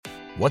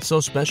What's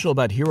so special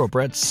about Hero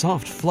Bread's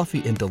soft,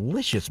 fluffy, and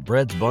delicious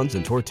breads, buns,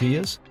 and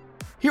tortillas?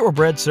 Hero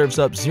Bread serves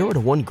up 0 to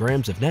 1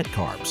 grams of net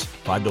carbs,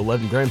 5 to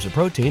 11 grams of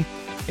protein,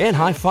 and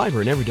high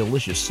fiber in every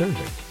delicious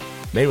serving.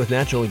 Made with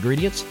natural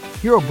ingredients,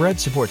 Hero Bread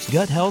supports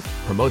gut health,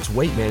 promotes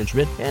weight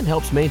management, and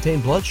helps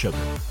maintain blood sugar.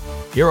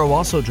 Hero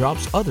also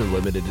drops other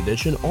limited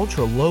edition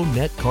ultra-low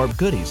net carb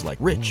goodies like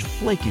rich,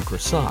 flaky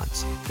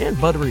croissants and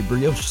buttery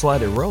brioche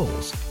slider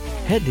rolls.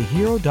 Head to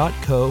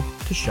hero.co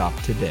to shop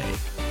today.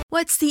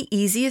 What's the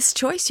easiest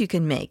choice you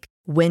can make?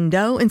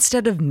 Window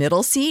instead of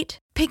middle seat?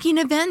 Picking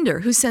a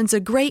vendor who sends a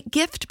great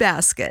gift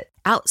basket?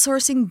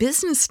 Outsourcing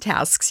business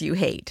tasks you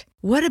hate?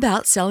 What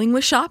about selling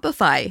with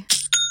Shopify?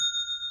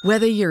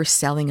 Whether you're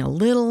selling a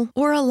little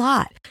or a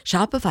lot,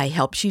 Shopify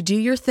helps you do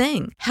your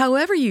thing,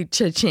 however you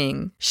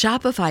cha-ching.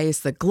 Shopify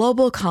is the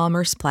global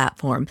commerce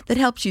platform that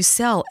helps you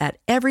sell at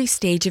every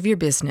stage of your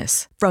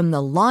business. From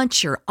the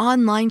launch your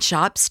online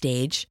shop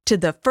stage to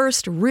the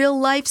first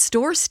real-life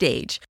store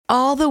stage,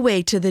 all the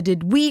way to the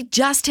did we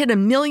just hit a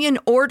million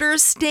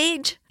orders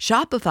stage.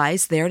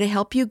 Shopify's there to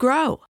help you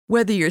grow.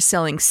 Whether you're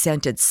selling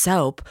scented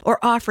soap or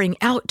offering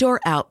outdoor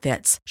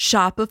outfits,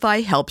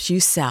 Shopify helps you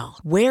sell.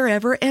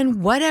 Wherever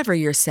and whatever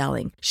you're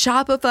selling,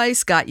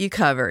 Shopify's got you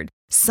covered.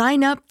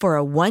 Sign up for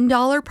a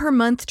 $1 per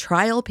month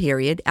trial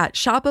period at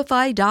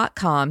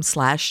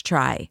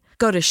shopify.com/try.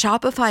 Go to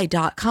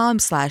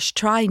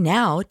shopify.com/try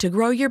now to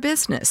grow your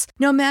business,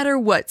 no matter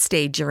what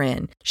stage you're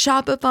in.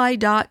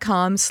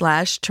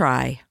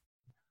 Shopify.com/try.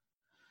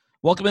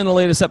 Welcome in the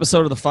latest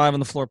episode of the Five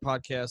on the Floor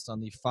podcast on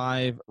the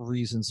 5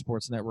 Reasons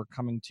Sports Network,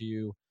 coming to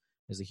you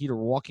as the Heat are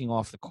walking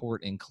off the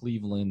court in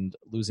Cleveland,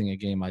 losing a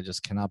game I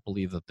just cannot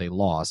believe that they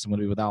lost. I'm going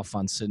to be with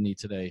Alphonse Sidney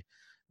today.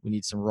 We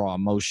need some raw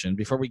emotion.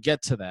 Before we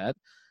get to that, I'll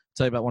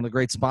tell you about one of the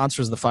great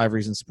sponsors of the 5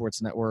 Reasons Sports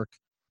Network,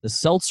 the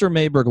Seltzer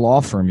Mayberg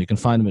Law Firm. You can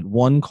find them at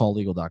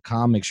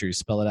onecalllegal.com. Make sure you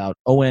spell it out,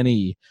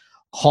 O-N-E,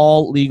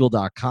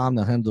 calllegal.com.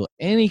 They'll handle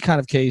any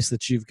kind of case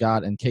that you've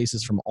got, and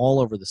cases from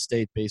all over the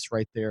state, based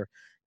right there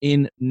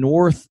in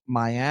North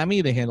Miami.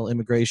 They handle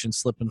immigration,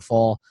 slip and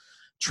fall,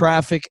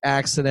 traffic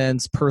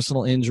accidents,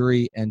 personal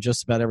injury, and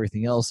just about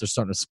everything else. They're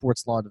starting a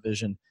sports law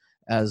division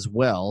as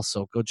well.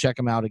 So go check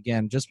them out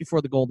again just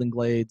before the Golden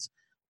Glades,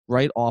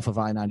 right off of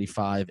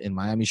I-95 in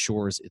Miami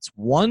Shores. It's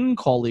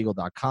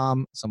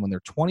onecalllegal.com. Someone there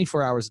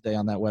 24 hours a day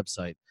on that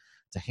website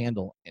to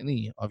handle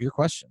any of your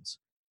questions.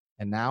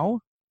 And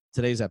now,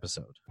 today's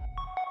episode.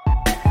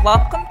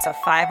 Welcome to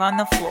 5 on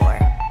the Floor,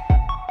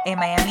 a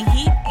Miami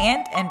Heat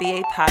and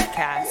NBA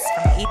podcast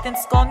from Ethan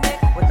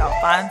Skolnick with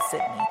Alphonse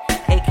Sidney,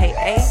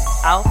 a.k.a.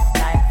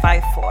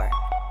 Alf954.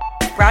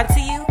 Brought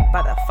to you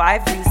by the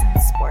 5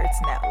 Reasons Sports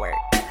Network.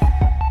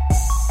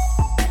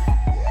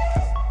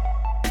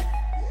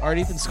 All right,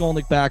 Ethan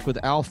Skolnick back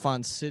with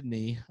Alphonse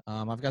Sidney.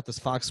 I've got this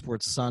Fox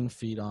Sports Sun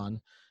feed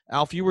on.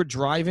 Alf, you were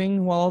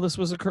driving while all this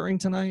was occurring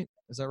tonight?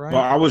 Is that right?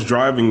 Well, I was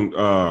driving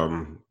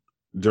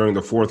during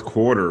the fourth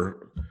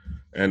quarter,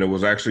 and it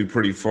was actually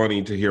pretty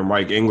funny to hear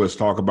Mike Inglis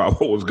talk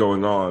about what was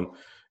going on.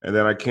 And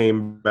then I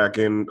came back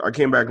in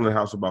the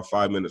house about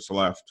 5 minutes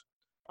left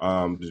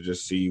to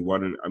just see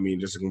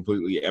just a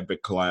completely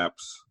epic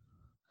collapse.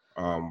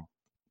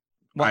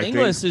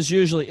 Inglis is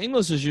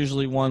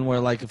usually one where,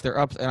 like, if they're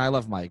up, and I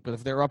love Mike, but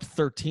if they're up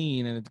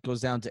 13 and it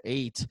goes down to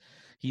 8,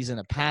 he's in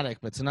a panic.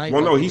 But tonight,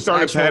 he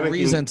started panicking.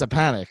 Reason to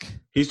panic.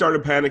 He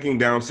started panicking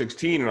down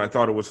 16, and I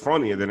thought it was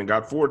funny. And then it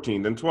got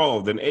 14, then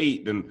 12, then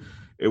 8, and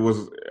I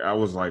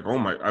was like, oh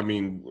my! I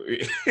mean,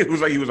 it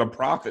was like he was a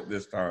prophet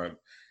this time.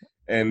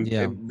 And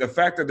the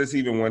fact that this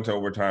even went to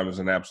overtime is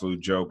an absolute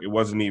joke. It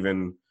wasn't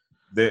even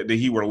the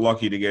Heat were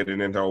lucky to get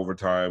it into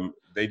overtime.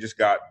 They just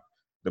got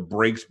the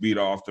brakes beat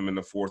off them in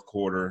the fourth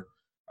quarter.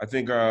 I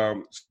think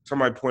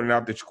somebody pointed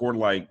out they scored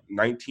like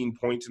 19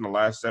 points in the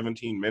last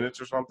 17 minutes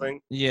or something.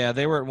 Yeah,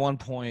 they were at one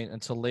point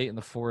until late in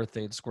the fourth.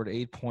 They had scored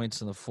 8 points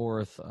in the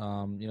fourth.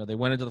 They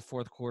went into the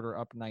fourth quarter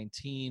up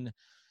 19.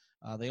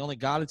 They only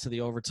got it to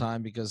the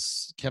overtime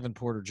because Kevin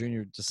Porter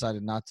Jr.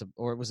 decided not to,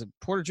 or was it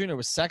Porter Jr.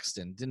 was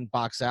Sexton, didn't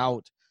box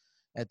out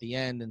at the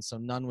end, and so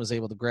Nunn was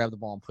able to grab the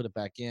ball and put it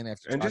back in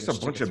after. And just a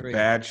bunch of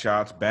bad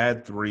shots,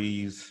 bad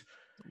threes.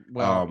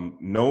 Well,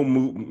 no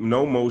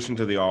motion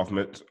to the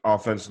offense,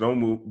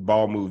 no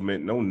ball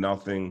movement, no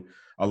nothing.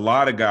 A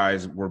lot of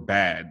guys were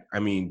bad. I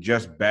mean,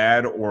 just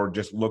bad, or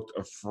just looked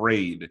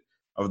afraid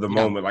of the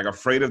moment. Like,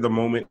 afraid of the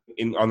moment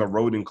on the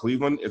road in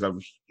Cleveland is a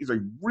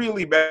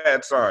really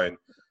bad sign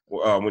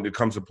when it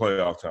comes to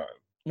playoff time.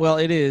 Well,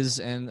 it is,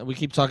 and we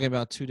keep talking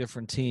about two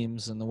different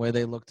teams and the way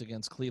they looked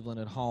against Cleveland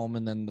at home,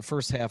 and then the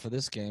first half of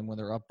this game when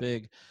they're up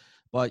big.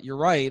 But you're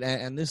right,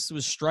 and this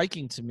was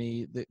striking to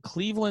me that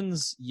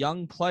Cleveland's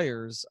young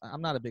players,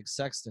 I'm not a big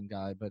Sexton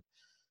guy, but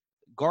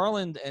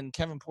Garland and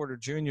Kevin Porter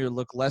Jr.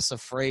 look less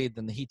afraid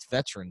than the Heat's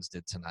veterans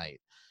did tonight.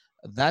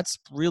 That's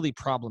really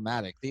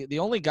problematic. The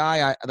only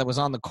guy that was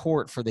on the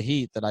court for the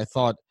Heat that I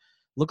thought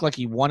looked like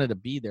he wanted to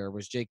be there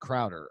was Jay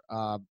Crowder.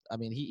 I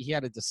mean, he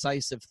had a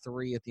decisive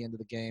 3 at the end of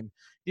the game.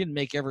 He didn't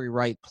make every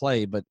right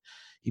play, but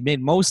he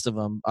made most of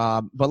them.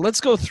 But let's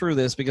go through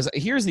this, because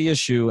here's the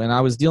issue, and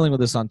I was dealing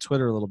with this on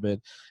Twitter a little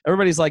bit.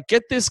 Everybody's like,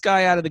 get this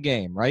guy out of the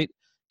game, right?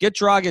 Get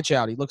Dragic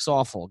out. He looks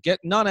awful. Get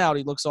Nunn out.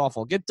 He looks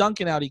awful. Get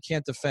Duncan out. He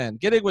can't defend.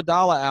 Get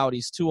Iguodala out.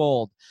 He's too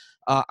old.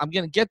 I'm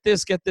going to get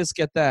this, get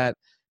that.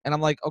 And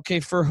I'm like,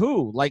 okay, for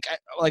who? Like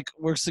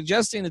we're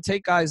suggesting to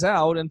take guys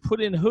out and put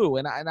in who?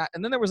 And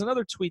then there was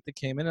another tweet that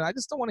came in, and I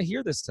just don't want to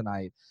hear this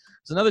tonight.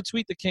 There's another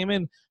tweet that came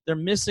in. They're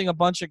missing a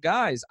bunch of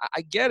guys.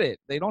 I get it.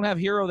 They don't have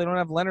Hero. They don't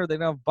have Leonard. They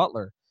don't have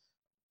Butler.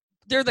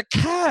 They're the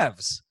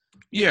Cavs.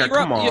 Yeah,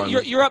 come on.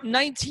 You're up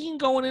 19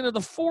 going into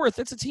the fourth.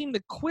 It's a team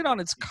that quit on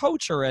its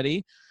coach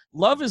already.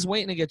 Love is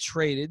waiting to get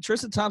traded.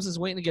 Tristan Thompson's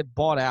waiting to get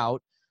bought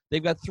out.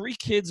 They've got 3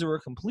 kids who are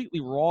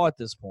completely raw at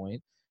this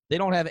point. They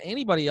don't have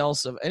anybody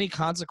else of any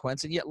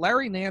consequence, and yet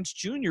Larry Nance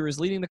Jr. is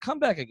leading the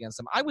comeback against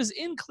them. I was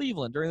in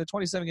Cleveland during the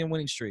 27-game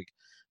winning streak,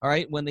 all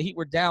right, when the Heat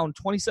were down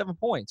 27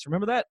 points.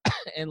 Remember that?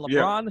 And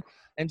LeBron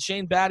and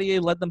Shane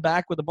Battier led them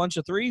back with a bunch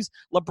of threes.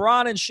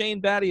 LeBron and Shane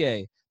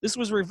Battier. This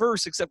was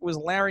reverse, except it was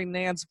Larry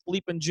Nance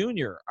bleeping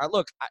Jr.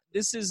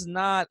 This is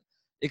not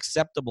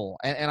acceptable,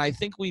 and I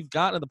think we've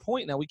gotten to the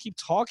point now. We keep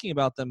talking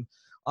about them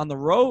on the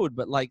road,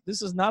 but, like,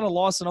 this is not a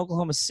loss in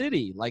Oklahoma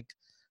City. Like,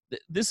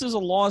 this is a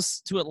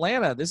loss to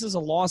Atlanta. This is a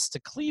loss to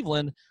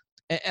Cleveland.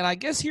 And I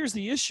guess here's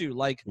the issue.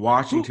 Like,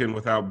 Washington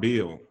without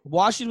Beal.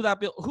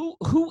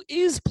 Who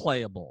is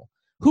playable?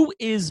 Who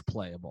is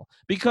playable?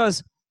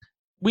 Because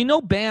we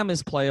know Bam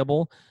is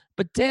playable,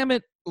 but damn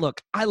it,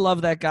 look, I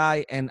love that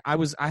guy, and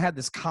I had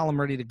this column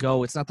ready to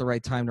go. It's not the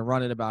right time to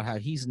run it about how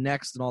he's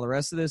next and all the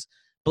rest of this.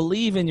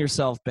 Believe in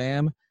yourself,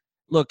 Bam.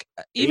 Look,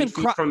 even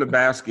from the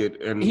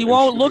basket, and he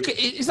won't look.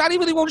 It's not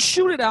even he won't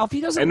shoot it out. If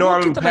he doesn't.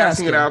 I'm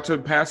passing it out to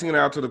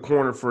the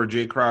corner for a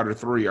Jay Crowder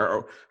 3.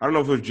 I don't know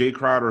if it was Jay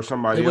Crowder or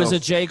somebody else. It was a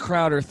Jay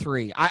Crowder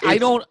 3. I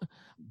don't.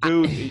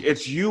 Dude,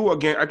 it's you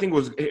again. I think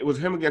it was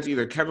him against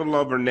either Kevin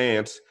Love or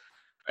Nance,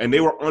 and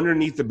they were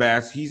underneath the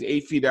basket. He's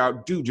 8 feet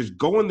out. Dude, just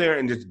go in there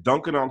and just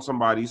dunk it on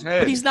somebody's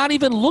head. But he's not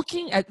even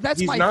looking at –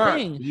 that's my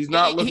thing. He's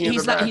not looking at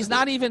the basket. He's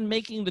not even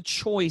making the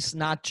choice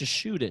not to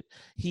shoot it.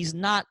 He's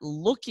not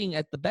looking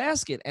at the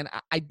basket. And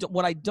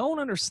what I don't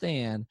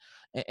understand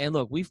 – and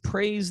look, we've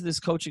praised this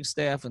coaching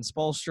staff and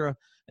Spoelstra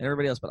and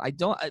everybody else, but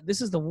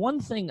this is the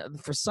one thing,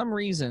 for some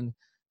reason,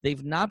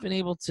 they've not been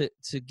able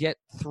to get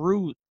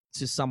through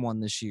to someone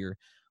this year.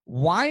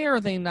 Why are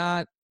they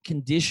not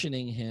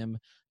conditioning him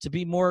to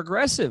be more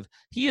aggressive?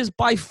 He is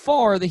by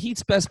far the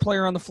Heat's best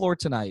player on the floor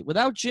tonight.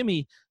 Without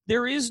Jimmy,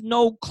 there is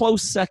no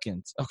close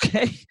second,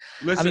 okay?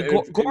 Listen, I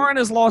mean, Goran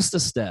has lost a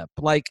step.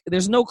 Like,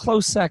 there's no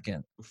close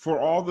second. For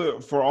all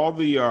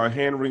the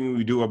hand-wringing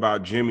we do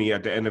about Jimmy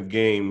at the end of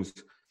games,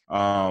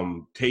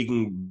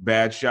 taking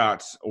bad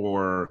shots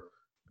or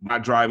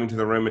not driving to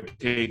the rim and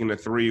taking a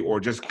 3 or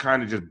just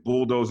kind of just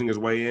bulldozing his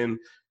way in,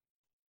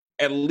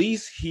 at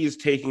least he is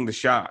taking the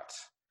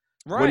shots.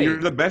 Right. When you're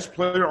the best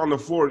player on the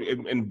floor,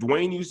 and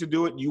Dwayne used to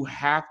do it, you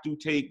have to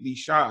take these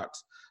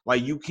shots.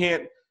 Like, you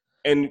can't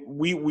 – and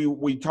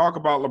we talk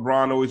about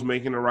LeBron always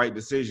making the right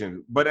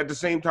decision. But at the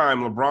same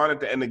time, LeBron at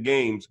the end of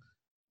games,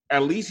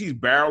 at least he's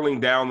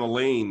barreling down the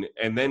lane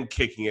and then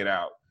kicking it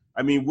out.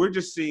 I mean, we're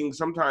just seeing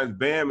sometimes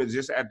Bam is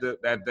just at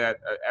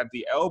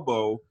the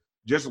elbow,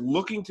 just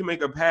looking to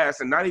make a pass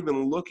and not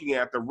even looking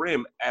at the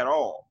rim at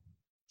all.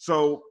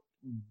 So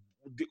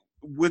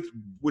with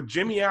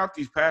Jimmy out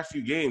these past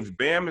few games,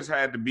 Bam has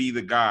had to be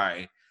the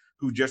guy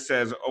who just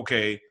says,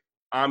 okay,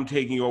 I'm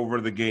taking over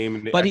the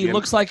game. But he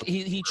looks like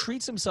he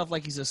treats himself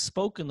like he's a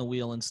spoke in the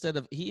wheel instead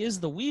of he is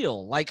the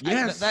wheel. Like,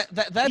 yes.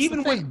 That's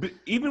even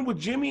with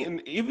Jimmy,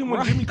 and even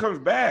when Jimmy comes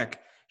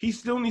back, he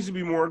still needs to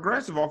be more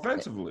aggressive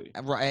offensively.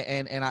 Right.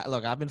 And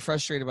I've been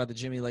frustrated about the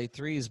Jimmy late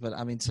threes, but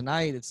I mean,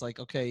 tonight it's like,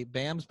 okay,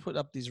 Bam's put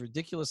up these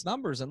ridiculous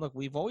numbers. And look,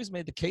 we've always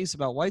made the case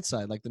about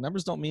Whiteside. Like, the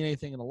numbers don't mean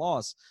anything in a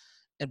loss.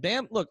 And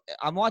Bam, look,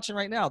 I'm watching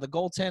right now, the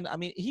goaltend. I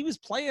mean, he was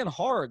playing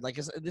hard. Like,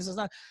 this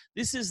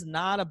is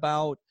not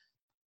about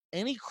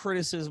any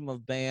criticism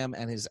of Bam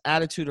and his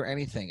attitude or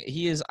anything.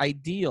 He is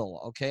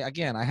ideal, okay?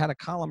 Again, I had a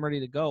column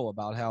ready to go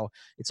about how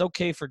it's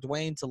okay for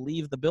Dwayne to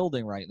leave the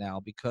building right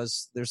now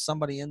because there's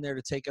somebody in there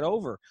to take it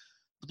over.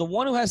 But the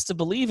one who has to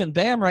believe in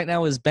Bam right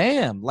now is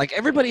Bam. Like,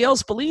 everybody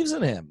else believes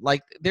in him.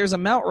 Like, there's a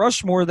Mount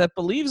Rushmore that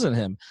believes in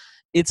him.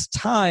 It's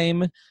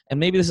time, and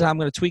maybe this is how I'm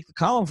going to tweak the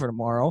column for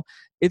tomorrow,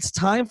 it's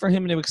time for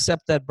him to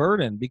accept that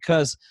burden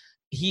because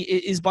he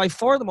is by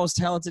far the most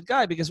talented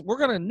guy, because we're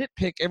going to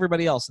nitpick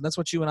everybody else, and that's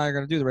what you and I are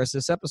going to do the rest of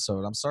this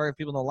episode. I'm sorry if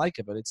people don't like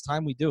it, but it's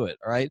time we do it,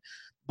 all right?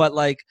 But,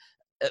 like,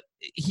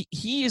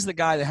 he is the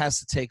guy that has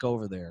to take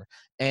over there,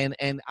 and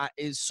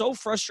it's so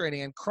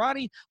frustrating. And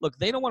Crotty, look,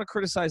 they don't want to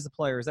criticize the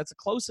players. That's the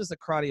closest that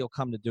Crotty will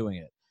come to doing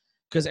it.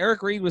 Because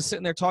Eric Reed was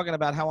sitting there talking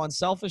about how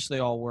unselfish they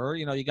all were.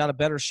 You know, you got a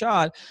better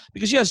shot.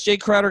 Because, yes, Jay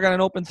Crowder got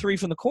an open 3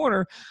 from the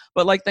corner.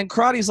 But, like, then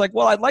Crotty's like,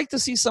 well, I'd like to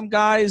see some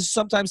guys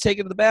sometimes take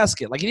it to the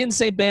basket. Like, he didn't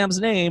say Bam's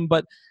name,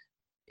 but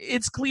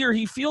it's clear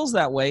he feels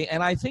that way.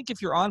 And I think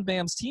if you're on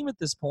Bam's team at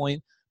this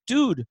point,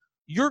 dude,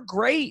 you're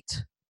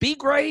great. Be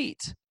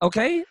great,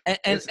 okay?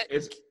 And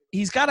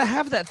he's got to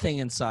have that thing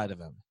inside of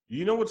him.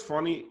 You know what's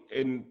funny?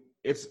 And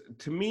it's,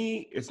 to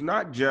me, it's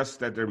not just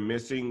that they're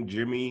missing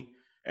Jimmy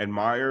and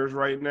Myers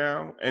right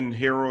now, and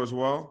Hero as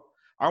well.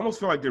 I almost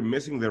feel like they're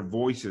missing their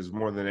voices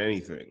more than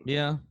anything.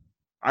 Yeah.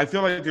 I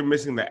feel like they're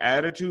missing the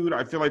attitude.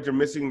 I feel like they're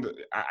missing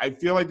I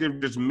feel like they're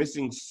just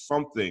missing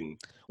something.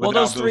 Well,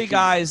 those three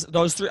guys,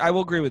 I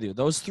will agree with you.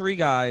 Those three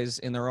guys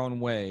in their own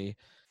way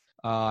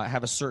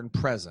have a certain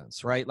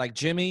presence, right? Like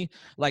Jimmy,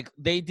 like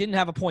they didn't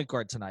have a point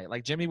guard tonight.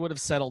 Like Jimmy would have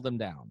settled them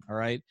down, all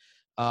right?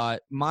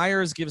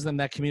 Myers gives them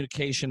that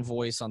communication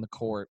voice on the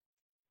court.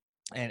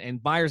 And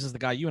Myers is the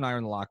guy, you and I are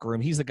in the locker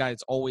room. He's the guy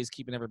that's always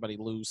keeping everybody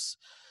loose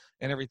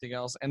and everything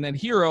else. And then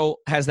Hero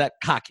has that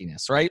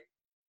cockiness, right?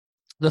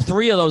 The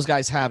three of those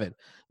guys have it.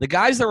 The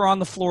guys that were on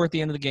the floor at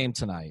the end of the game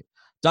tonight,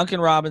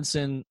 Duncan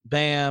Robinson,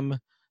 Bam,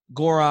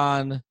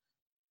 Goran,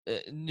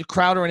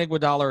 Crowder and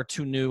Iguodala are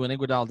too new, and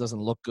Iguodala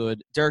doesn't look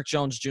good. Derek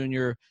Jones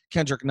Jr.,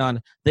 Kendrick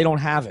Nunn, they don't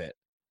have it.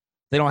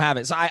 They don't have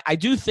it. So I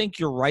do think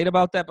you're right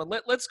about that, but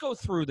let's go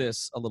through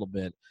this a little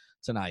bit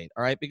tonight,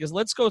 all right? Because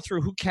let's go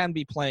through who can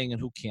be playing and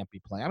who can't be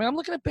playing. I mean, I'm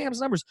looking at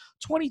Bam's numbers,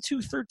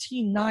 22,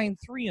 13, 9,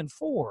 3, and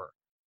 4.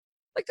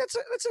 Like, that's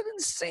an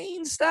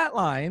insane stat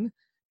line,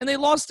 and they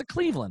lost to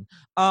Cleveland.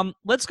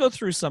 Let's go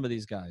through some of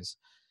these guys.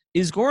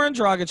 Is Goran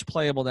Dragic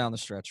playable down the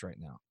stretch right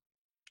now?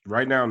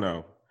 Right now,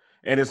 no.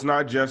 And it's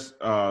not just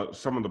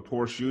some of the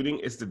poor shooting;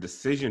 it's the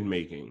decision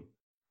making,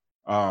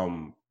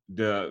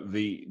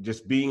 the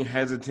just being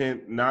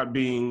hesitant, not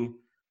being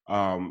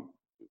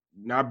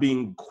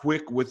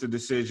quick with the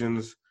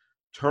decisions,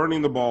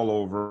 turning the ball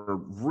over,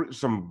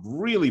 some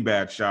really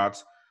bad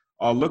shots,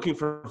 looking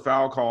for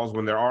foul calls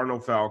when there are no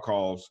foul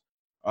calls.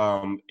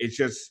 It's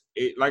just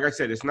like I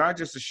said, it's not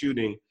just the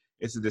shooting;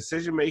 it's the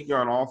decision making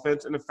on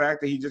offense, and the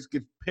fact that he just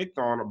gets picked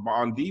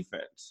on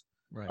defense.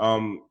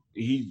 Right.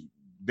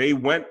 They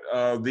went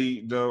I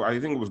think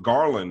it was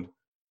Garland.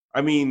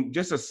 I mean,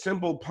 just a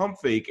simple pump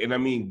fake, and I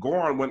mean,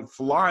 Goran went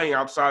flying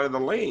outside of the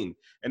lane,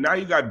 and now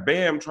you got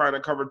Bam trying to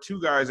cover two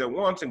guys at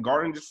once, and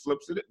Garland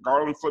flips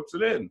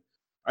it in.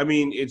 I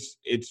mean,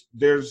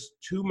 there's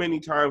too many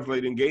times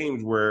late in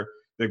games where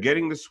they're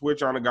getting the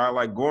switch on a guy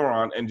like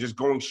Goran and just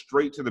going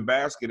straight to the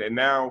basket, and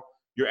now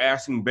you're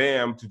asking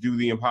Bam to do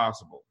the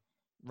impossible.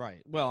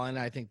 Right. Well, and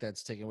I think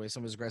that's taking away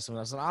some of his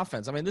aggressiveness on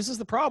offense. I mean, this is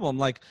the problem.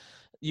 Like,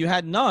 you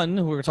had Nunn,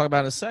 who we're going to talk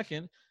about in a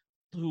second,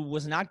 who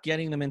was not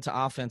getting them into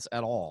offense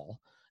at all.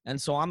 And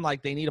so I'm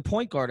like, they need a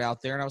point guard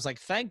out there. And I was like,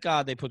 thank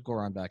God they put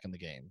Goran back in the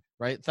game,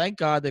 right? Thank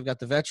God they've got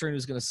the veteran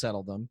who's going to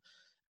settle them.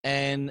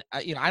 And,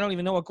 I don't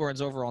even know what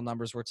Goran's overall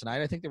numbers were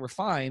tonight. I think they were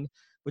fine.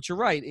 But you're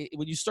right.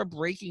 When you start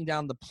breaking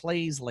down the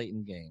plays late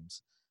in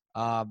games,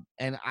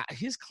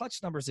 his clutch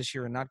numbers this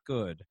year are not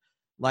good.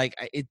 Like,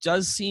 it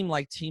does seem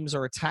like teams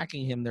are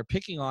attacking him. They're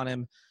picking on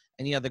him.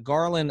 And, yeah, the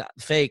Garland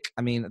fake,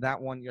 I mean,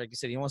 that one, like you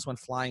said, he almost went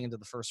flying into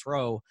the first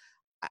row.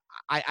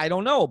 I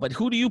don't know, but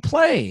who do you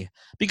play?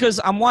 Because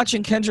I'm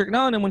watching Kendrick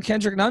Nunn, and when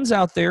Kendrick Nunn's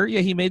out there, yeah,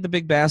 he made the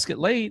big basket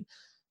late,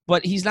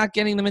 but he's not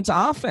getting them into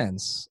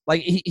offense.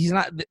 Like, he's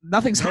not –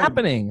 nothing's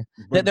happening.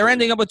 They're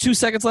ending up with 2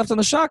 seconds left on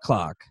the shot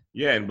clock.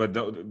 Yeah, but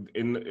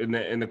in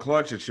the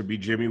clutch, it should be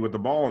Jimmy with the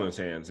ball in his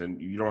hands, and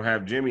you don't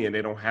have Jimmy, and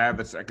they don't have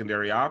a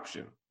secondary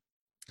option.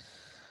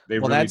 They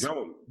really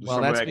don't.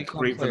 Somebody that can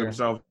create for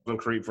themselves and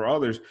create for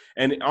others.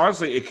 And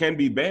honestly, it can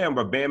be Bam,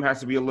 but Bam has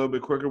to be a little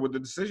bit quicker with the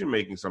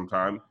decision-making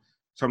sometimes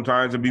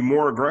and be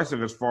more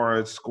aggressive as far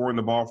as scoring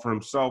the ball for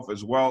himself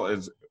as well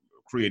as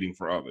creating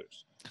for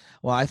others.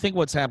 Well, I think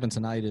what's happened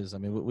tonight is, I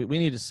mean, we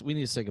need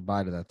to say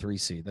goodbye to that 3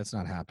 seed. That's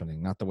not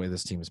happening. Not the way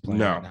this team is playing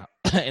right now.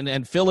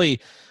 And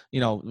Philly, we're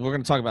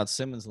going to talk about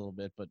Simmons a little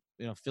bit, but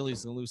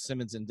Philly's going to lose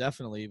Simmons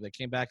indefinitely. They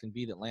came back and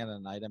beat Atlanta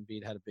tonight.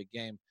 Embiid had a big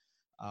game,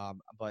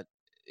 but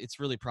it's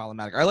really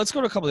problematic. All right, let's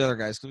go to a couple of the other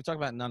guys because we talked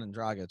about Nunn and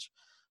Dragic.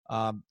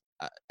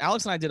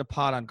 Alex and I did a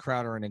pod on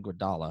Crowder and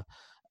Iguodala.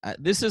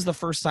 This is the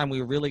first time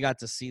we really got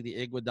to see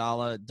the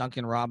Iguodala,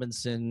 Duncan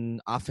Robinson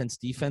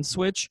offense-defense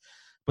switch.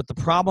 But the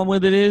problem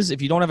with it is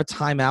if you don't have a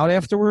timeout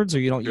afterwards or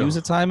you don't use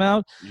a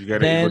timeout,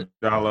 then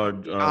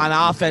Iguodala,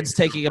 on offense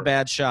taking a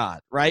bad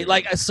shot, right?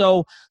 Like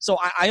so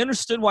I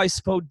understood why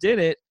Spo did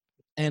it,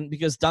 and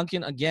because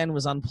Duncan again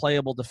was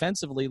unplayable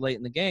defensively late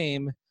in the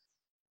game.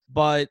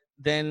 But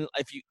then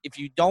if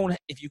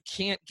you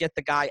can't get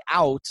the guy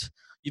out,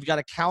 you've got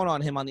to count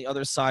on him on the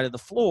other side of the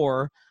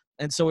floor.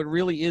 And so it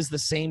really is the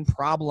same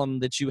problem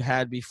that you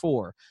had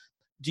before.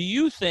 Do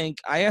you think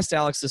 – I asked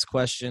Alex this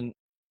question.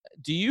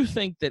 Do you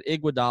think that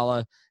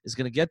Iguodala is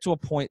going to get to a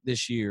point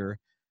this year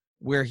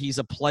where he's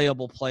a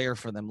playable player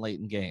for them late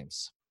in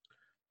games?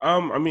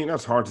 I mean,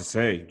 that's hard to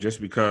say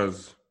just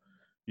because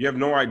you have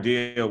no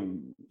idea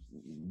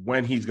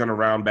when he's going to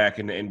round back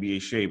into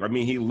NBA shape. I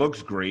mean, he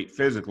looks great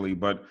physically,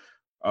 but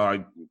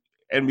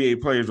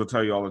NBA players will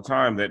tell you all the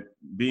time that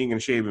being in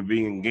shape and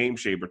being in game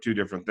shape are two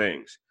different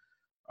things.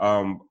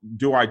 I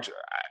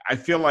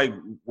feel like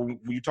when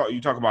you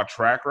talk about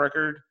track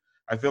record,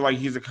 I feel like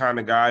he's the kind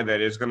of guy that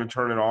is going to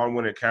turn it on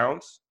when it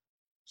counts.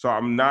 So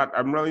I'm not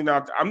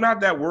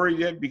that worried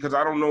yet because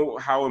I don't know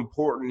how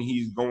important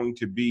he's going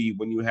to be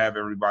when you have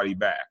everybody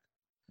back.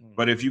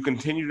 But if you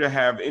continue to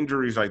have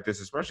injuries like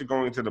this, especially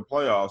going into the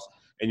playoffs,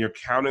 and you're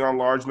counting on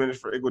large minutes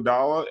for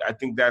Iguodala, I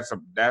think that's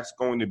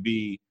going to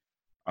be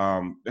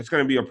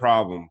a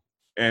problem.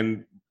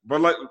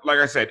 But like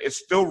I said, it's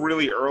still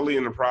really early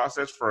in the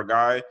process for a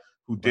guy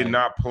who did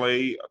not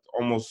play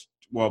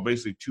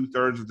basically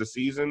 2/3 of the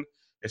season.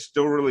 It's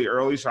still really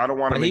early, so I don't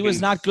want to. But he was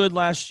not good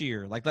last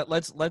year. Like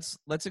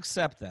let's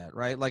accept that,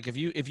 right? Like if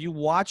you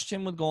watched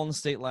him with Golden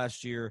State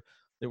last year,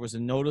 there was a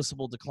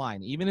noticeable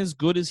decline. Even as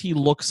good as he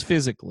looks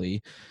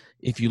physically,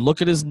 if you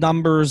look at his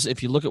numbers,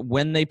 if you look at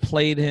when they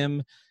played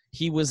him,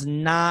 he was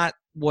not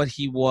what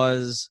he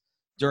was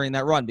during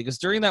that run. Because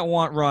during that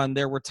run,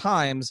 there were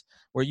times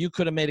where you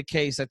could have made a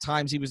case. At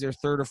times he was their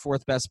third or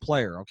fourth best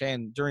player, okay?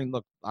 And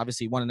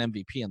obviously he won an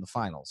MVP in the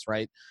finals,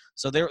 right?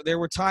 So there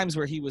were times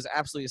where he was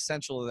absolutely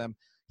essential to them.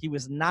 He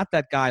was not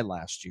that guy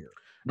last year.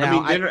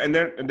 Now,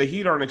 the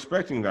Heat aren't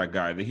expecting that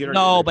guy. The Heat who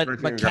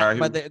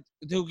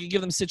can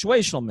give them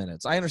situational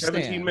minutes. I understand.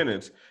 17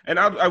 minutes. And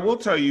I will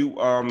tell you,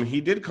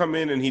 he did come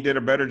in and he did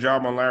a better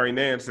job on Larry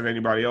Nance than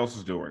anybody else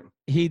is doing.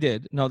 He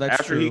did. No, that's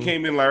After true. he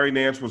came in, Larry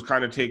Nance was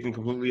kind of taken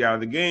completely out of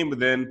the game, but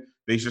then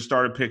they just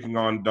started picking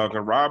on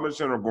Duncan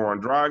Robinson or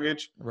Goran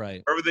Dragic.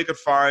 Right. Wherever they could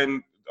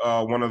find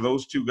one of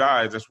those two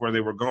guys, that's where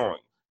they were going.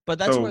 But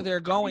that's where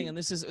they're going, and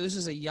this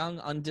is a young,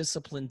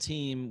 undisciplined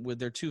team with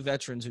their two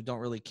veterans who don't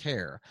really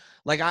care.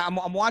 Like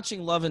I'm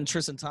watching Love and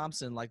Tristan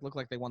Thompson look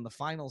like they won the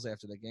finals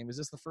after that game. Is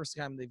this the first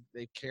time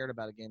they've cared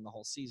about a game the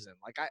whole season?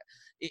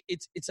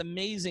 It's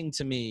amazing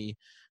to me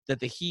that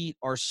the Heat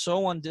are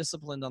so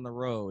undisciplined on the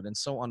road and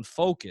so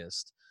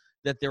unfocused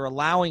that they're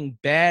allowing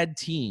bad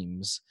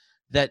teams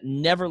that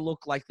never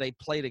look like they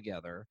play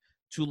together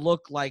to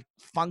look like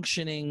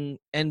functioning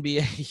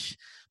NBA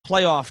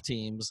playoff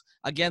teams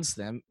against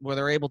them, where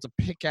they're able to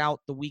pick out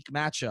the weak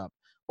matchup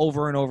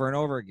over and over and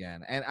over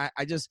again. And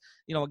I just,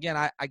 again,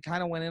 I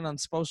kind of went in on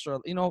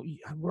Spoelstra.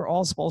 We're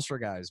all Spoelstra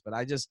guys, but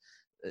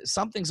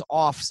something's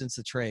off since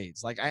the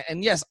trades.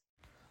 Yes.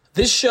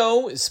 This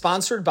show is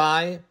sponsored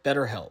by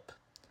BetterHelp.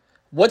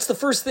 What's the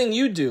first thing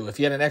you do if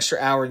you had an extra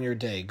hour in your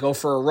day? Go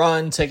for a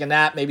run, take a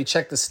nap, maybe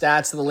check the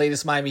stats of the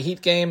latest Miami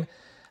Heat game?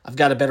 I've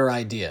got a better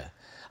idea.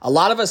 A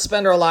lot of us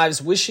spend our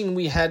lives wishing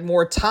we had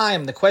more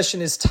time. The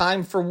question is,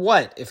 time for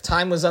what? If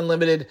time was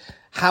unlimited,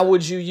 how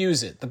would you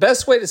use it? The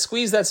best way to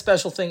squeeze that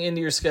special thing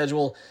into your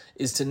schedule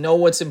is to know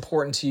what's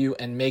important to you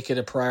and make it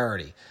a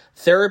priority.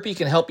 Therapy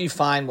can help you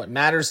find what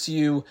matters to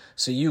you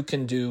so you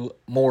can do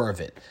more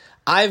of it.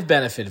 I've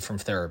benefited from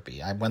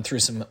therapy. I went through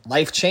some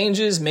life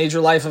changes,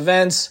 major life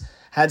events,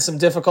 had some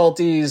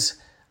difficulties.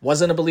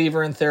 Wasn't a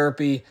believer in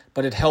therapy,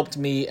 but it helped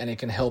me and it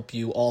can help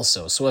you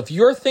also. So if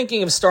you're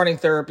thinking of starting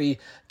therapy,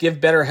 give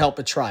BetterHelp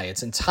a try.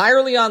 It's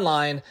entirely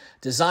online,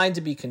 designed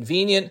to be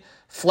convenient,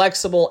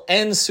 flexible,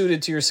 and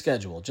suited to your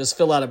schedule. Just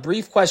fill out a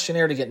brief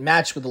questionnaire to get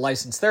matched with a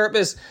licensed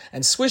therapist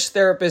and switch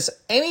therapists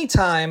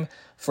anytime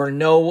for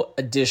no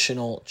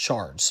additional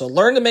charge. So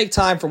learn to make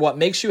time for what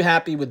makes you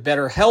happy with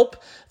BetterHelp.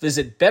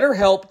 Visit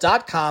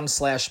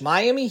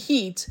BetterHelp.com/Miami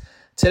Heat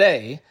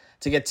today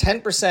to get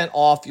 10%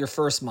 off your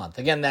first month.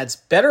 Again, that's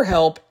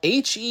BetterHelp,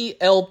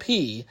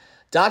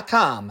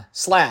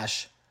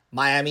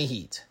 HELP.com/Miami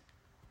Heat.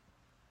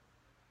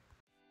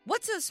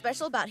 What's so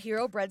special about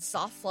Hero Bread's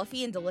soft,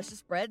 fluffy, and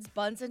delicious breads,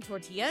 buns, and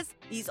tortillas?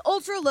 These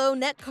ultra-low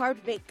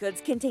net-carb baked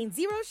goods contain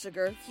zero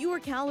sugar,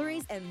 fewer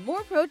calories, and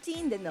more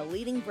protein than the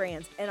leading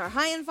brands, and are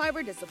high in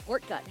fiber to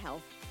support gut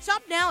health.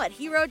 Shop now at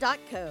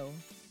hero.co.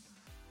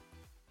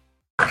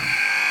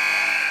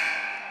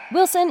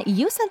 Wilson,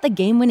 you sent the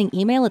game-winning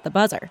email at the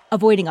buzzer,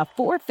 avoiding a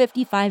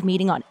 4:55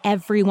 meeting on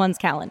everyone's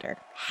calendar.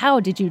 How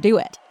did you do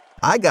it?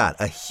 I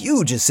got a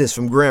huge assist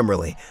from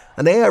Grammarly,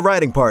 an AI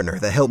writing partner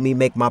that helped me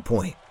make my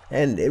point.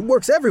 And it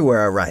works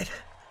everywhere I write.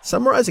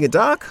 Summarizing a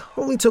doc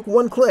only took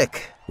one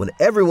click. When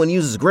everyone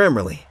uses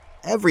Grammarly,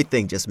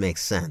 everything just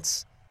makes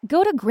sense.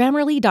 Go to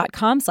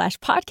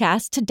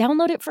Grammarly.com/podcast to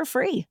download it for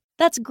free.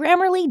 That's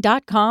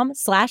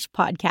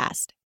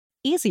Grammarly.com/podcast.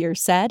 Easier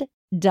said,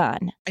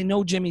 done. I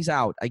know Jimmy's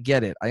out. I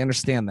get it. I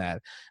understand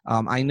that.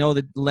 I know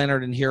that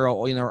Leonard and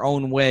Hero, in their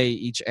own way,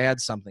 each add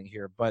something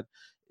here, but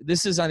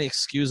this is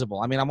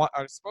unexcusable. I mean, I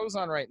suppose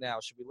on right now.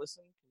 Should we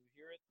listen? Can you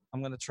hear it?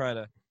 I'm going to try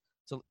to.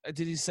 So,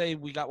 did he say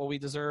we got what we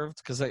deserved?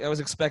 Because I was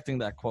expecting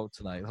that quote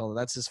tonight. Hold on,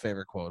 that's his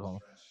favorite quote. Hold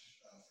on.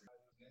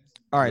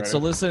 All right, so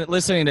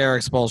listening to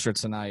Eric Spoelstra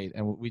tonight,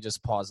 and we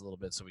just paused a little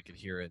bit so we could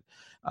hear it.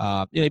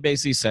 He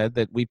basically said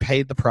that we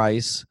paid the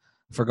price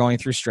for going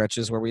through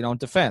stretches where we don't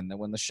defend. That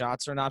when the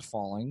shots are not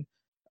falling,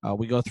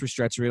 we go through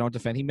stretches where we don't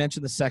defend. He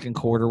mentioned the second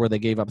quarter where they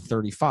gave up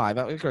 35.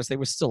 Of course, they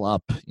were still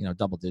up,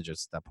 double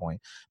digits at that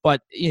point.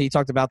 But he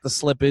talked about the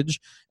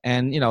slippage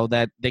and,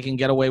 that they can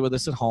get away with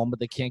this at home, but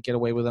they can't get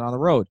away with it on the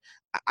road.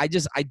 I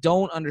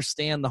don't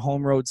understand the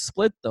home road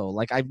split, though.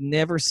 Like, I've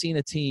never seen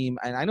a team,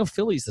 and I know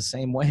Philly's the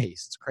same way.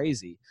 It's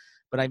crazy.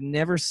 But I've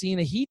never seen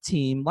a Heat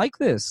team like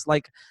this.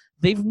 Like,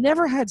 they've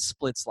never had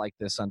splits like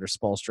this under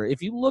Spoelstra.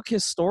 If you look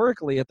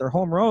historically at their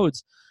home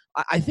roads,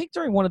 I think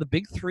during one of the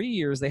big 3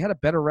 years, they had a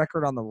better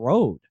record on the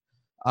road.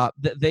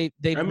 They've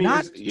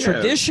not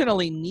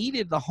traditionally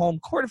needed the home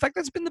court. In fact,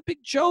 that's been the big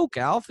joke,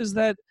 Alf, is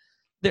that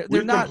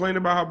they're not complaining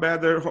about how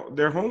bad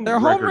their home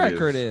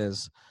record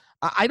is.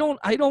 I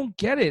don't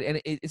get it,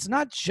 and it's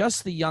not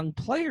just the young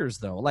players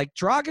though. Like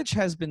Dragic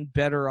has been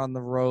better on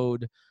the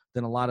road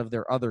than a lot of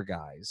their other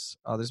guys.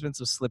 There's been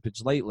some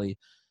slippage lately,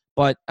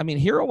 but I mean,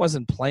 Hero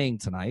wasn't playing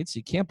tonight, so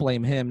you can't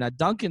blame him. Now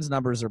Duncan's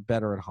numbers are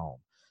better at home,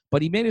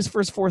 but he made his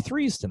first 4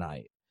 threes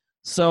tonight.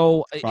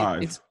 So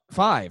it's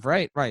 5,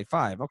 right?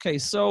 5. Okay,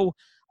 so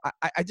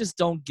I just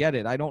don't get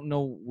it. I don't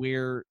know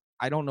where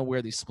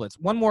these splits.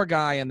 One more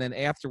guy, and then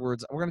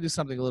afterwards, we're going to do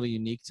something a little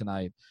unique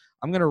tonight.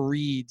 I'm going to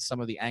read some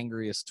of the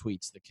angriest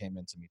tweets that came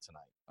into me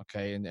tonight,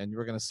 okay? And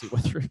we're going to see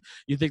whether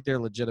you think they're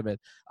legitimate.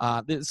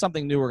 There's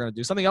something new we're going to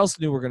do. Something else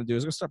new we're going to do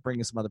is we're going to start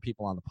bringing some other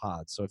people on the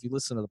pod. So if you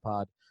listen to the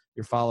pod,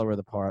 you're a follower of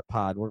the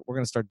pod, we're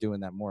going to start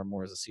doing that more and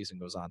more as the season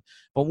goes on.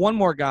 But one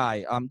more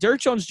guy. Derrick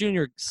Jones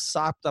Jr.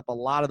 sopped up a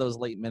lot of those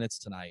late minutes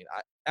tonight.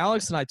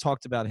 Alex and I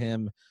talked about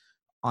him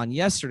on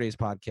yesterday's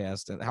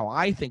podcast and how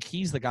I think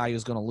he's the guy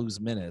who's going to lose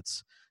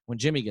minutes when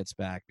Jimmy gets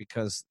back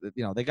because,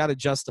 they got to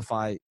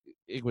justify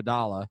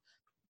Iguodala,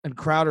 and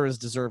Crowder is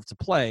deserved to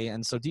play,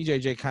 and so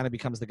DJJ kind of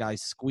becomes the guy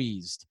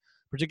squeezed,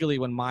 particularly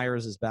when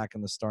Myers is back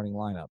in the starting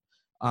lineup.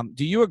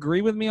 Do you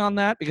agree with me on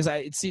that? Because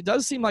it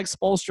does seem like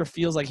Spoelstra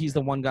feels like he's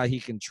the one guy he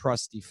can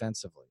trust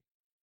defensively.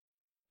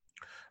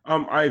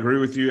 I agree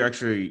with you.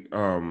 Actually,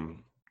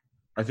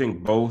 I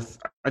think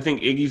both. I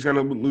think Iggy's going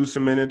to lose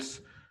some minutes.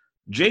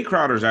 Jay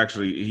Crowder's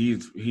actually he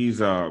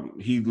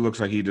looks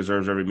like he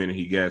deserves every minute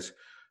he gets,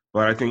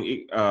 but I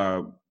think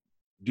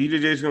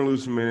DJJ's going to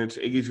lose some minutes.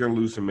 Iggy's going to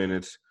lose some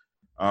minutes.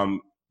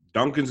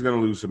 Duncan's going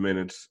to lose some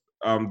minutes.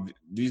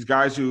 These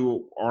guys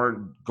who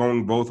aren't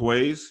going both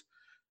ways,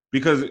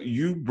 because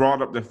you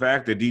brought up the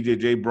fact that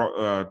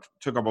DJJ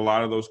took up a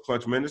lot of those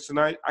clutch minutes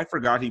tonight. I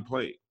forgot he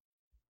played.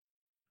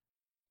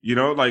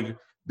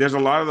 There's a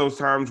lot of those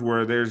times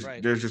where there's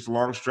just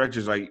long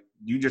stretches like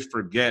you just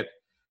forget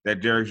that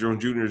Derrick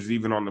Jones Jr. is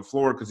even on the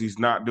floor because he's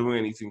not doing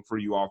anything for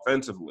you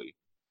offensively.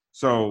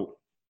 So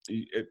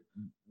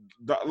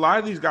a lot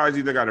of these guys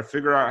either got to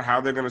figure out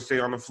how they're going to stay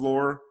on the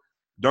floor.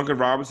 Duncan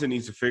Robinson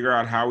needs to figure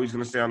out how he's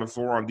going to stay on the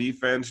floor on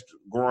defense.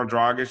 Goran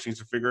Dragic needs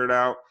to figure it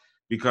out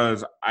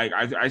because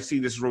I see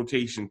this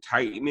rotation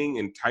tightening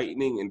and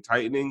tightening and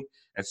tightening,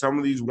 and some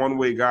of these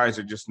one-way guys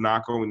are just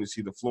not going to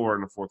see the floor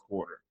in the fourth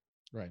quarter.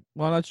 Right.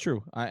 Well, that's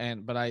true.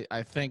 But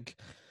I think,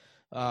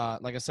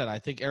 like I said, I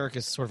think Eric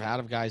is sort of out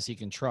of guys he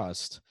can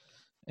trust,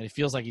 and it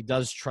feels like he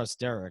does trust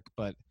Derek.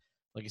 But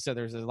like you said,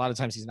 there's a lot of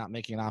times he's not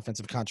making an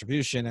offensive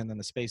contribution, and then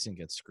the spacing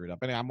gets screwed up.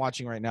 And I'm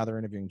watching right now; they're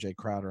interviewing Jay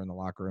Crowder in the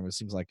locker room. It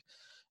seems like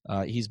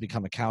he's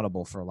become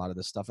accountable for a lot of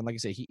this stuff. And like you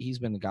say, he's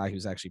been the guy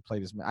who's actually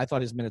played his. I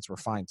thought his minutes were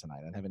fine tonight.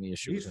 I didn't have any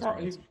issue with his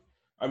minutes.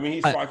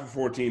 He's 5 for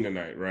 14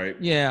 tonight, right?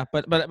 Yeah,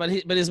 but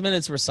his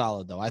minutes were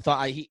solid though. I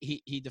thought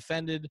he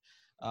defended.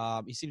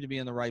 He seemed to be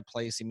in the right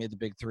place. He made the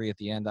big 3 at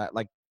the end.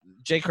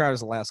 Jay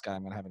Crowder's the last guy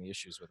I'm gonna have any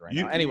issues with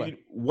now. Anyway,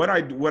 what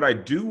I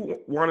do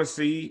want to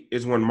see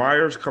is when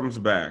Myers comes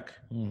back,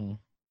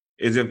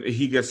 is if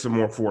he gets some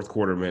more fourth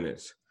quarter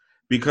minutes,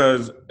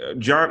 because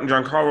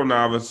Giancarlo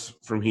Navas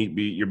from Heat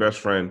Beat, your best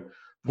friend,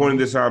 pointed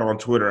this out on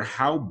Twitter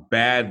how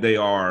bad they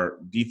are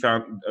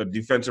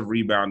defensive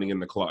rebounding in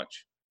the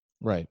clutch.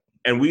 Right.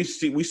 And we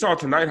saw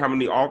tonight how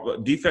many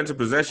defensive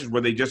possessions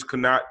where they just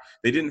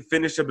they didn't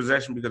finish the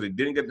possession because they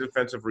didn't get the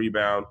defensive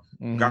rebound.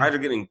 Mm-hmm. Guys are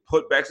getting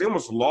putbacks. They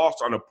almost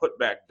lost on a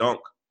putback dunk.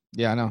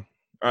 Yeah, I know.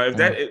 If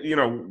that,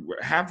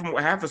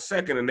 half a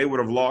second and they would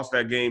have lost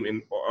that game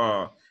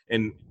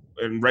in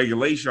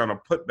regulation on a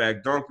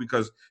putback dunk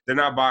because they're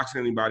not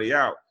boxing anybody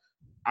out.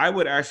 I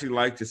would actually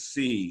like to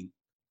see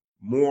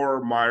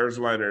more Myers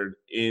Leonard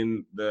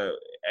in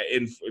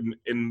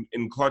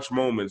clutch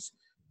moments,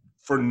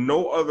 for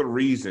no other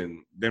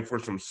reason than for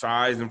some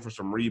size and for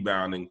some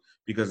rebounding,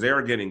 because they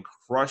are getting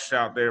crushed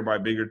out there by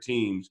bigger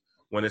teams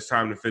when it's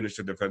time to finish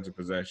the defensive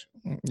possession.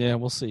 Yeah,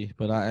 we'll see.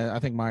 But I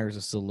think Myers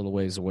is still a little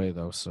ways away,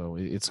 though, so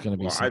it's going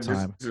to be some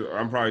time.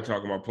 I'm probably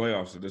talking about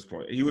playoffs at this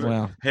point.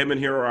 Him and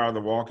Hero are out of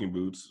the walking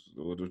boots,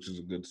 which is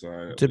a good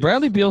sign. Did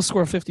Bradley Beal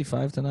score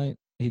 55 tonight?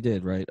 He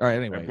did, right? All right,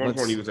 anyway. At one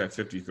point, he was at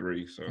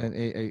 53. So.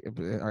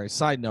 All right,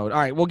 side note. All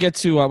right, we'll get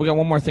to we got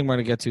one more thing we're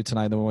going to get to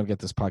tonight, then we want to get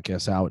this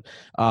podcast out.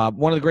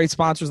 One of the great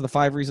sponsors of the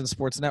 5 Reasons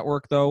Sports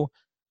Network, though,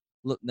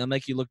 they'll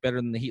make you look better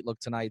than the Heat look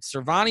tonight.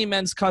 Servani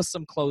Men's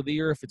Custom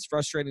Clothier. If it's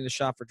frustrating to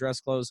shop for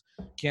dress clothes,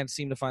 can't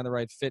seem to find the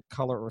right fit,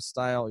 color, or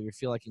style, or you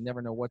feel like you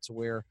never know what to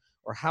wear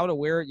or how to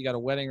wear it, you got a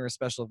wedding or a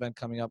special event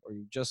coming up, or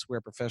you just wear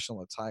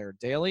professional attire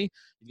daily,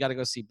 you got to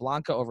go see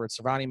Blanca over at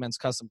Servani Men's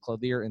Custom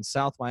Clothier in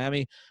South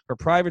Miami. Her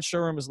private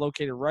showroom is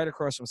located right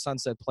across from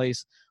Sunset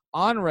Place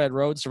on Red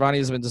Road. Cervani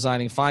has been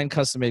designing fine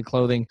custom-made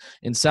clothing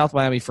in South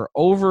Miami for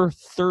over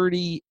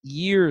 30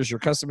 years. Your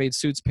custom-made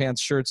suits,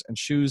 pants, shirts, and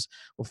shoes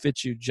will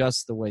fit you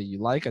just the way you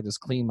like. I just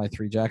cleaned my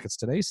 3 jackets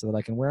today so that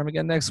I can wear them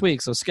again next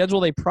week. So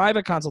schedule a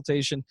private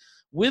consultation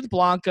with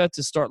Blanca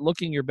to start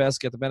looking your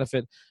best. Get the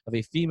benefit of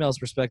a female's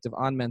perspective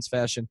on men's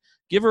fashion.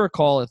 Give her a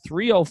call at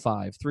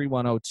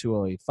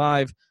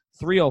 305-310-2085,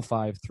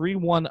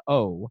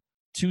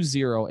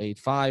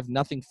 305-310-2085.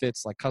 Nothing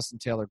fits like custom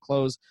tailored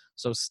clothes,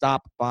 so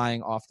stop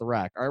buying off the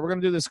rack. All right, we're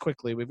going to do this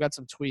quickly. We've got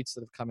some tweets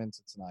that have come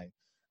into tonight.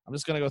 I'm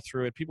just going to go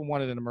through it. People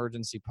wanted an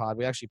emergency pod.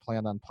 We actually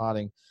planned on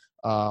podding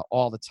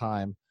all the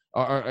time.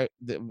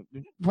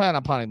 Plan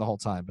on potting the whole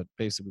time, but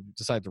basically we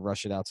decided to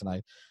rush it out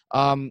tonight.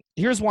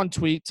 Here's one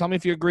tweet. Tell me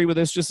if you agree with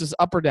this. Just as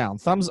up or down.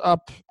 Thumbs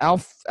up.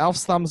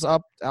 Alf's thumbs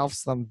up.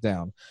 Alf's thumbs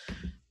down.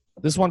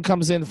 This one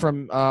comes in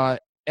from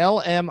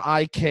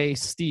LMIK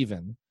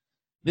Steven.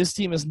 This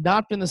team has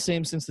not been the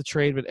same since the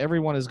trade, but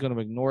everyone is going to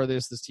ignore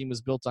this. This team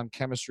was built on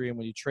chemistry, and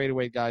when you trade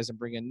away guys and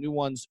bring in new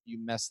ones,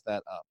 you mess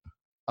that up.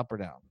 Up or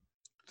down?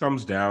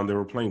 Thumbs down. They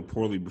were playing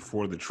poorly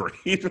before the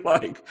trade.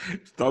 Like,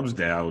 thumbs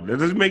down. That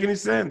doesn't make any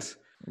sense.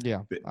 Yeah,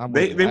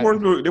 they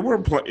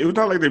weren't playing. It was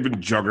not like they've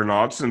been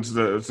juggernauts since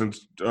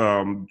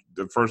the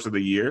first of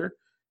the year.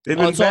 They've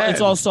been bad.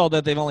 It's also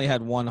that they've only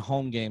had one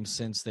home game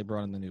since they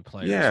brought in the new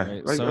players. Yeah,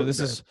 right? So this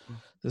is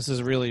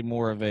really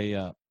more of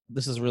a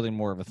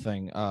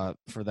thing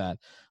for that.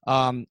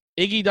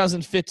 Iggy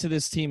doesn't fit to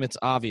this team. It's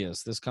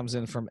obvious. This comes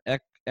in from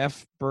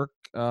F Burke.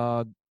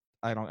 I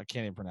can't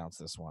even pronounce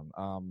this one.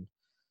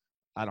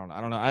 I don't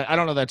know. I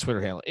don't know that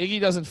Twitter handle.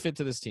 Iggy doesn't fit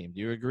to this team. Do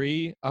you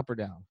agree? Up or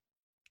down?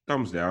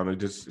 Thumbs down.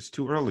 It's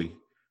too early.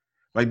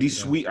 Like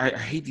these I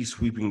hate these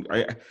sweeping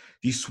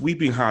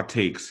hot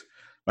takes.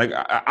 Like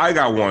I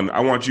got one. I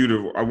want you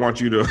to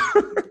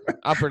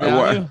up or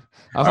down.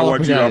 I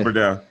want you to up or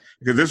down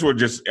because this one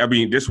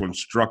this one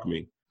struck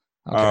me.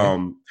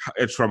 Okay.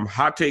 It's from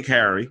Hot Take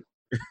Harry.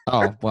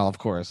 Oh well, of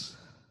course.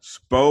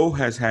 Spo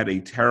has had a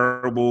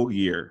terrible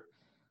year.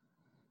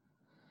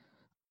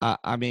 What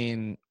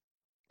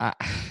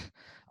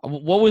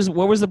was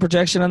the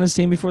projection on this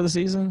team before the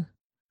season?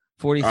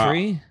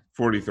 43.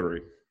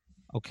 43.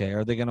 Okay,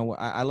 are they gonna?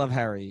 I love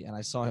Harry, and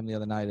I saw him the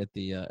other night at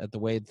the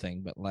Wade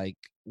thing. But like,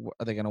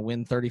 are they gonna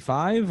win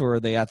 35 or are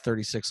they at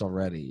 36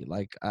 already?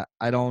 Like,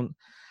 I don't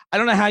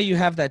know how you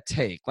have that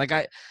take. Like,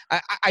 I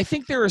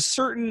think there are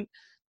certain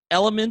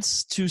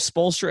elements to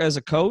Spoelstra as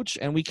a coach,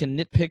 and we can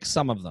nitpick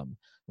some of them,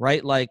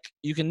 right? Like,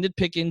 you can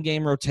nitpick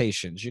in-game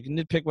rotations. You can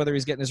nitpick whether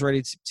he's getting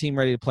his team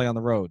ready to play on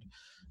the road.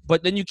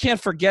 But then you can't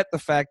forget the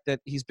fact that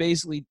he's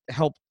basically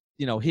helped,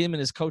 him and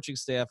his coaching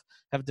staff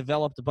have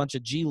developed a bunch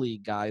of G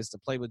League guys to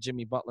play with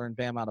Jimmy Butler and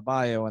Bam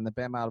Adebayo, and the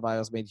Bam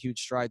Adebayo's made huge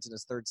strides in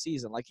his 3rd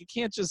season. Like, you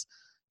can't just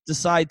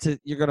decide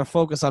you're going to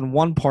focus on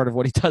one part of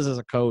what he does as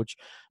a coach,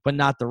 but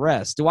not the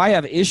rest. Do I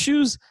have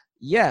issues?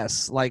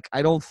 Yes. Like,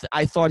 I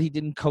thought he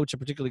didn't coach a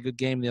particularly good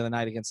game the other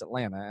night against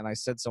Atlanta, and I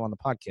said so on the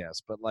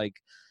podcast. But like,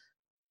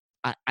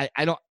 I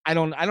don't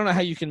know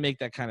how you can make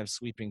that kind of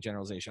sweeping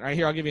generalization. All right,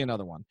 here, I'll give you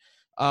another one.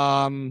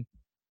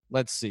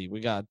 Let's see. We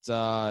got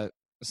can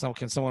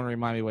someone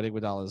remind me what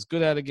Iguodala is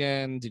good at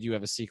again? Did you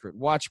have a secret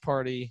watch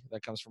party?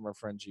 That comes from our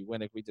friend G.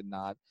 Winnick. We did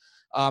not.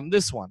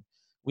 This one.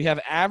 We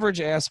have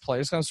average ass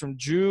players. Comes from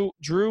Drew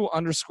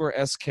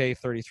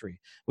 _SK33.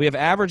 We have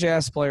average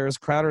ass players.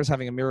 Crowder is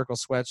having a miracle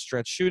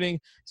stretch shooting.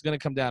 He's going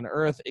to come down to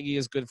earth. Iggy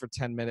is good for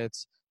 10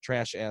 minutes.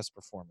 Trash ass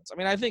performance. I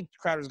mean, I think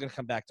Crowder's going to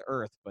come back to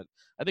earth, but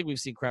I think we've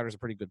seen Crowder's a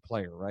pretty good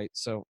player, right?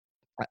 So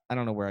I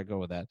don't know where I go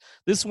with that.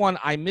 This one,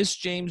 I miss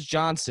James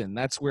Johnson.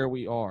 That's where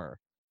we are.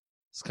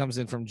 This comes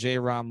in from J.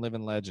 Rom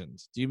Living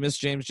Legends. Do you miss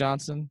James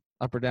Johnson?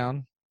 Up or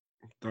down?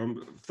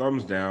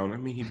 Thumbs down. I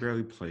mean, he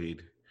barely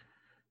played.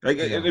 Like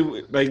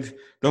the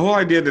whole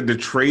idea that the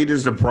trade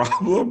is the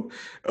problem.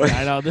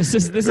 I know this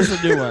is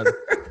a new one.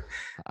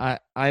 I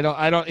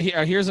don't.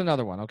 Here's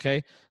another one.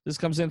 Okay, this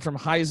comes in from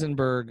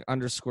Heisenberg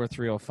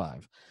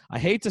 _305. I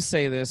hate to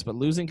say this, but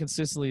losing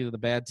consistently to the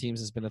bad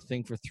teams has been a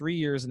thing for 3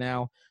 years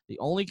now. The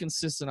only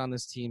consistent on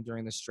this team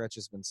during this stretch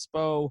has been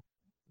Spo.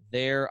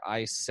 There,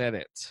 I said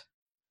it.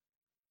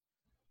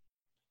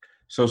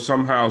 So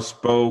somehow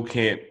Spo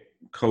can't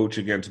coach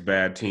against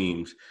bad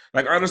teams.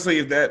 Like, honestly,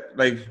 if that,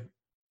 like,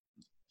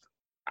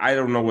 I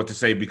don't know what to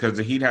say because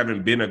the Heat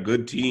haven't been a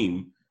good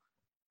team.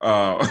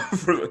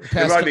 It's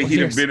like the Heat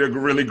have been a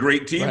really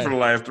great team for the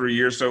last 3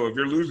 years. So if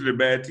you're losing to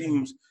bad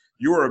teams,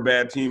 you're a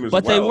bad team as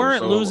well. But they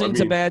weren't losing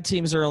to bad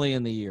teams early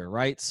in the year,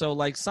 right? So,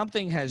 like,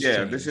 something has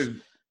changed.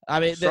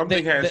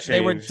 Something has changed.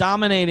 They were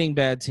dominating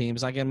bad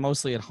teams, again,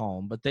 mostly at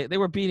home, but they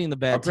were beating the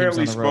bad teams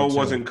on the road. Apparently, Spo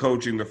wasn't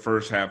coaching the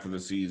first half of the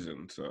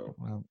season, so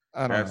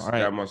I don't know. All right.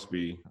 That must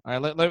be. All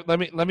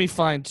right, let me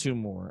find 2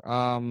 more.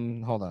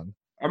 Hold on.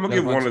 I'm gonna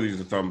give one of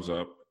these a thumbs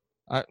up.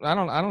 I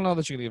don't know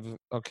that you can give.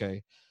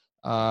 Okay,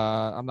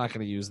 I'm not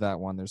going to use that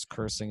one. There's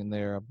cursing in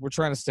there. We're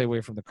trying to stay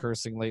away from the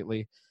cursing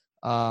lately.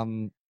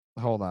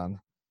 Hold on.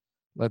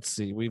 Let's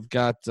see. We've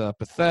got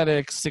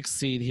pathetic 6th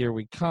seed. Here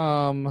we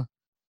come.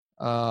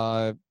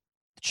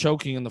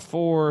 choking in the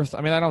fourth.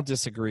 I mean, I don't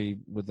disagree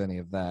with any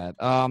of that.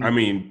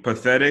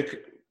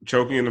 Pathetic,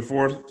 choking in the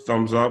fourth,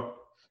 thumbs up.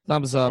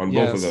 Thumbs up on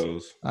yes, both of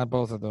those. On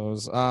both of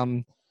those.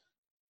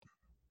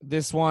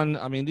 This one,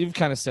 I mean, you've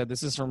kind of said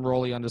this is from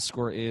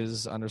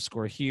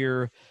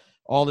Rolly_is_here.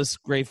 All this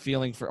great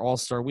feeling for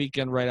All-Star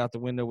Weekend right out the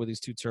window with these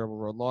two terrible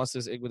road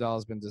losses. Iguodala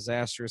has been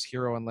disastrous.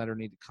 Hero and Leonard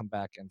need to come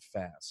back and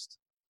fast.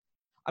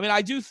 I mean,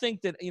 I do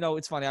think that,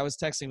 it's funny. I was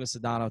texting with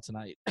Sedano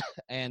tonight,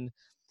 and,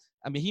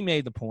 I mean, he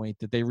made the point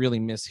that they really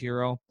miss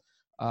Hero,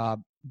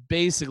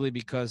 basically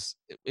because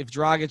if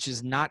Dragic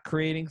is not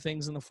creating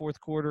things in the fourth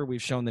quarter,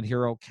 we've shown that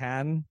Hero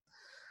can.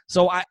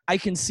 So I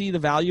can see the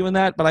value in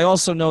that, but I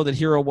also know that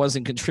Hero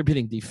wasn't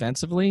contributing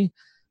defensively.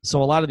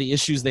 So a lot of the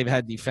issues they've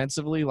had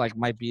defensively,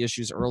 might be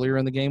issues earlier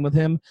in the game with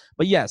him.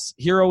 But yes,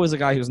 Hero is a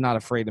guy who's not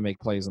afraid to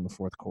make plays in the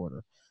fourth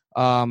quarter.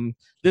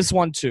 This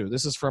one too.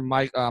 This is from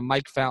Mike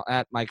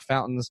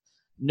Fountains.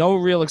 No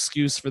real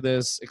excuse for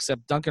this,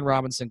 except Duncan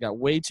Robinson got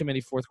way too many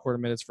fourth quarter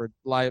minutes for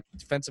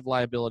defensive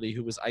liability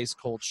who was ice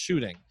cold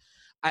shooting.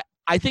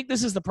 I think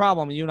this is the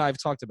problem, and you and I have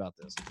talked about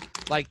this.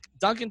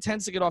 Duncan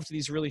tends to get off to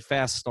these really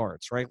fast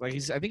starts, right? I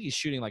think he's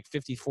shooting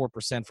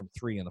 54% from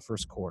three in the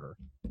first quarter,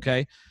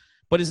 okay?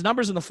 But his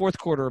numbers in the fourth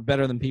quarter are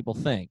better than people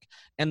think.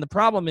 And the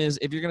problem is,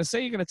 if you're going to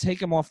say you're going to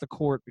take him off the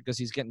court because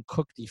he's getting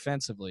cooked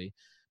defensively,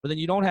 but then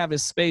you don't have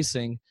his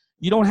spacing,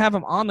 you don't have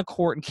him on the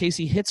court in case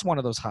he hits one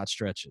of those hot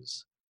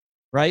stretches,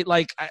 right?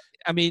 I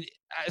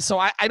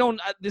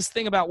don't – this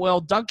thing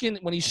about, Duncan,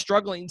 when he's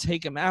struggling,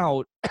 take him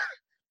out –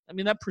 I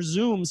mean, that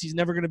presumes he's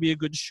never going to be a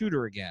good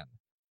shooter again.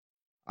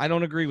 I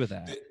don't agree with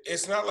that.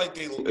 It's not like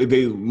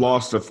they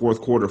lost the fourth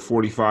quarter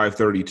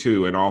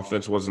 45-32 and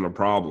offense wasn't a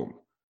problem.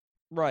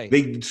 Right.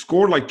 They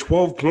scored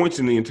 12 points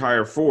in the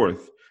entire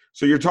fourth.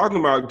 So you're talking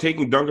about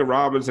taking Duncan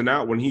Robinson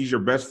out when he's your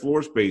best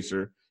floor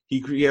spacer.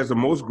 He has the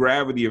most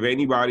gravity of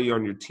anybody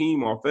on your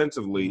team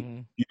offensively.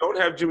 Mm-hmm. You don't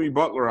have Jimmy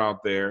Butler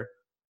out there.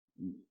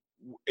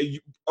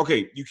 You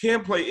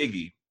can't play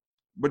Iggy,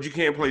 but you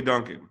can't play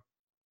Duncan.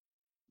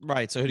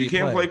 Right. So who do you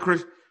play?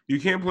 You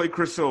can't play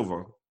Chris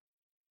Silva.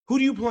 Who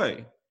do you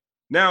play?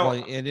 Now,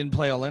 it didn't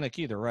play Olynyk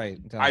either,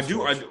 right?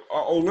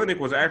 Olynyk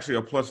was actually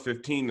a plus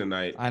 15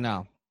 tonight. I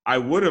know. I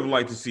would have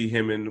liked to see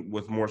him in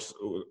with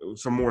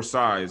some more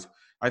size.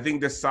 I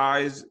think the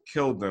size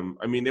killed them.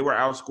 I mean, they were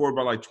outscored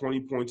by 20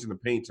 points in the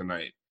paint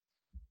tonight.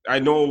 I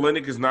know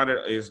Olynyk is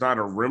not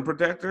a rim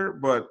protector,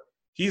 but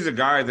he's a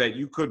guy that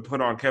you could put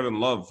on Kevin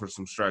Love for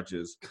some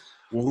stretches,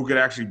 who could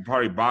actually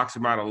probably box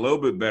him out a little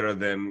bit better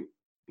than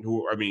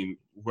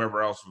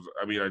whoever else was.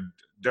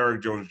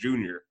 Derrick Jones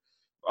Jr.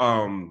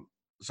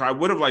 So I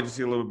would have liked to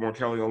see a little bit more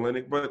Kelly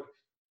Olynyk, but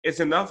it's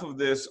enough of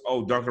this.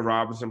 Oh, Duncan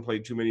Robinson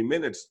played too many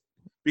minutes,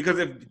 because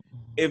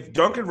if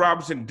Duncan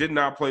Robinson did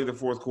not play the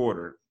fourth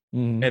quarter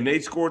and they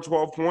scored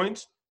 12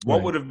 points,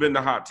 what would have been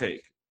the hot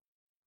take?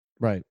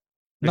 Right.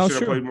 They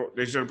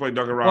should have played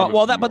Duncan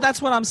Robinson. But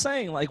that's what I'm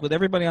saying. With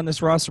everybody on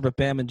this roster but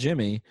Bam and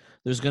Jimmy,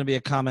 there's going to be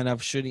a comment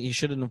of he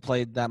shouldn't have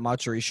played that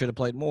much, or he should have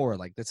played more.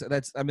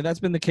 That's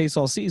been the case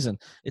all season.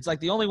 It's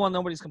the only one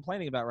nobody's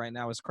complaining about right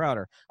now is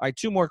Crowder. All right,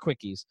 two more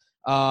quickies.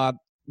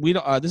 We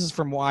don't. This is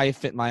from Why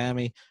Fit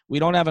Miami. We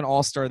don't have an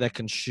all-star that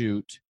can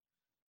shoot.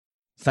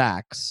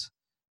 Facts.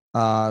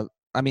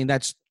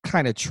 That's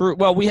kind of true.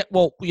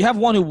 You have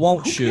one who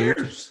won't shoot.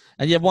 Cares?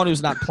 And you have one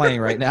who's not playing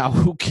right now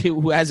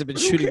who hasn't been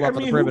shooting well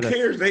from the perimeter.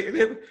 Who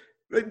cares?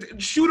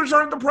 Shooters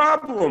aren't the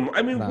problem.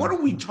 What are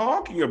we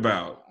talking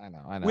about? I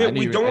know.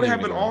 We don't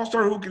have an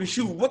all-star who can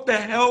shoot. What the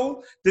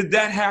hell did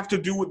that have to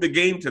do with the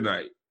game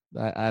tonight?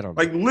 I don't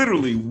know.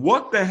 Literally,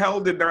 what the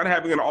hell did not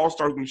having an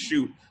all-star who can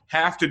shoot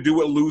have to do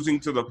with losing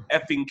to the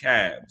effing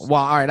Cavs? Well,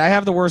 all right. I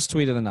have the worst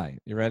tweet of the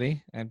night. You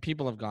ready? And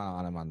people have gone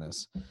on him on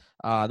this.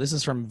 This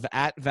is from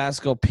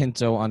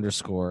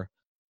 @VascoPinto_.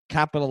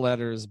 Capital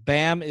letters,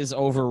 Bam is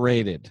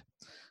overrated.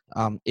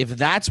 If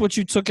that's what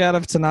you took out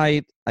of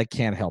tonight, I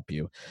can't help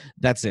you.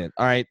 That's it.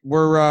 All right,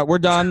 we're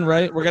done,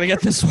 right? We're gonna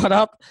get this one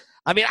up.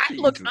 I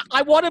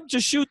want him to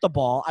shoot the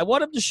ball. I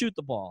want him to shoot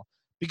the ball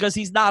because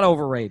he's not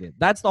overrated.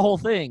 That's the whole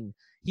thing.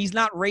 He's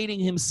not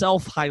rating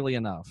himself highly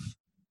enough.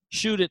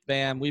 Shoot it,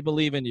 Bam. We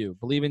believe in you.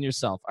 Believe in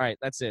yourself. All right,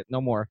 that's it. No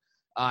more.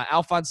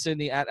 Alphonse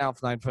Sidney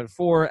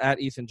 @Alf954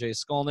 @Ethan J.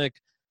 Skolnick.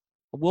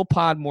 We'll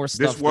pod more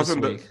stuff this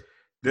week.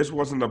 This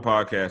wasn't the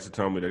podcast to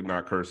tell me to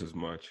not curse as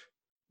much.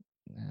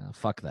 Yeah,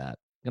 fuck that.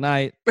 Good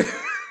night.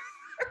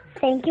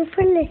 Thank you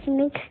for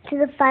listening to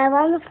the Five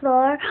on the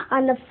Floor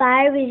on the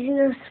 5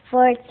 Regional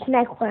Sports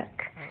Network.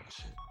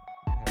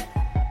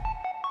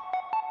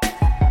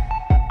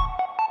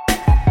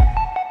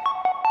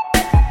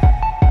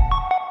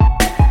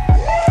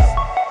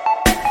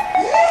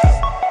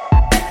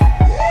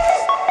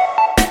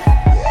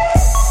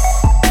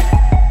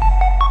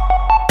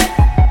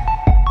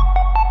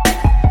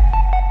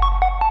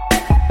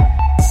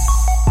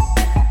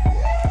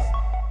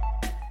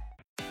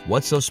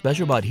 What's so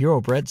special about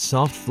Hero Bread's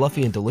soft,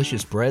 fluffy, and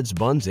delicious breads,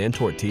 buns, and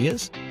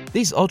tortillas?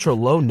 These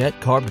ultra-low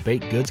net-carb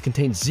baked goods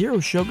contain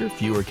zero sugar,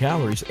 fewer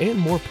calories, and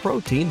more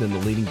protein than the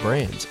leading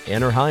brands,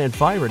 and are high in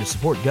fiber to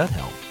support gut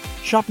health.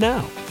 Shop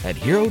now at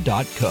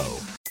Hero.co.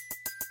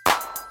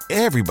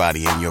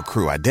 Everybody in your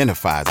crew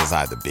identifies as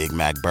either Big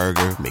Mac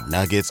Burger,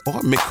 McNuggets, or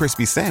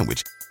McCrispy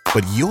Sandwich.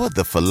 But you're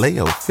the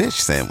Filet-O-Fish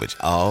Sandwich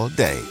all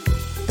day.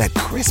 That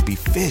crispy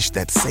fish,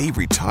 that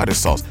savory tartar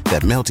sauce,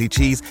 that melty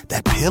cheese,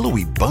 that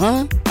pillowy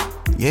bun.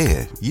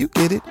 Yeah, you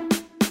get it.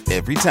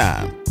 Every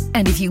time.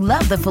 And if you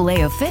love the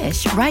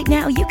Filet-O-Fish, right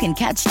now you can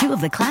catch two of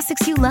the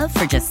classics you love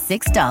for just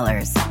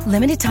 $6.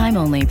 Limited time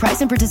only.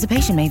 Price and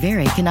participation may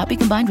vary. Cannot be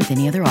combined with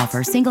any other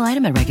offer. Single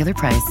item at regular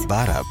price.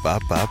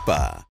 Ba-da-ba-ba-ba.